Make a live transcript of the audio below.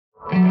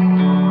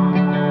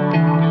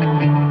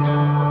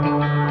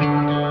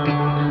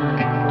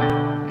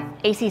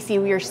ACC,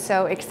 we are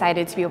so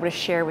excited to be able to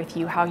share with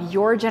you how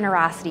your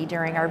generosity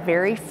during our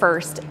very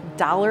first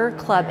Dollar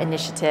Club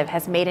initiative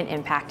has made an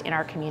impact in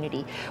our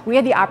community. We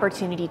had the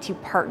opportunity to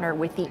partner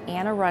with the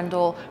Anne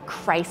Arundel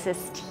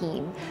Crisis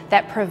Team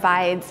that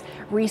provides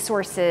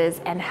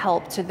resources and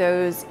help to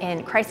those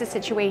in crisis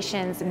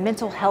situations,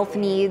 mental health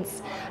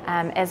needs,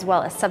 as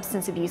well as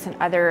substance abuse and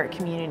other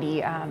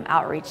community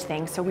outreach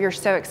things. So we are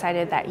so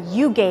excited that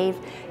you gave.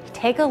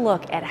 Take a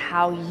look at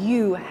how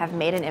you have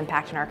made an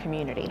impact in our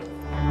community.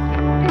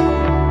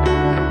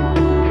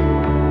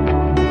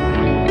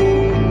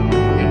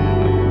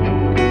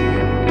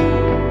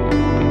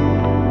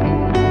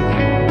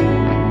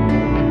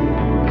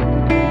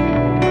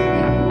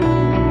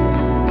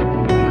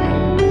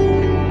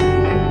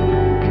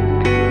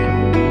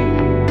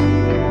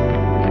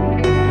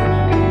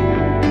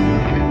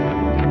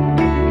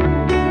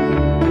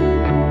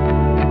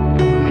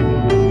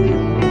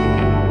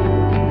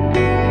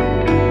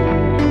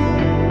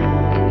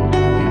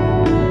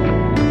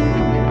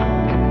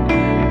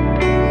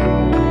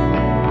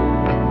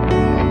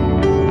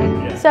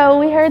 So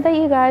we heard that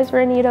you guys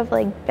were in need of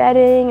like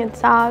bedding and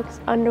socks,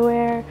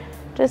 underwear,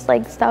 just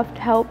like stuff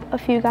to help a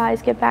few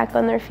guys get back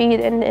on their feet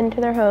and into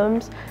their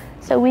homes.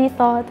 So we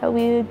thought that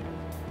we would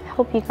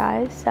help you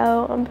guys.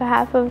 So on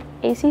behalf of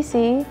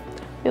ACC,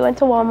 we went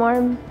to Walmart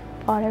and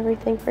bought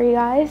everything for you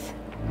guys.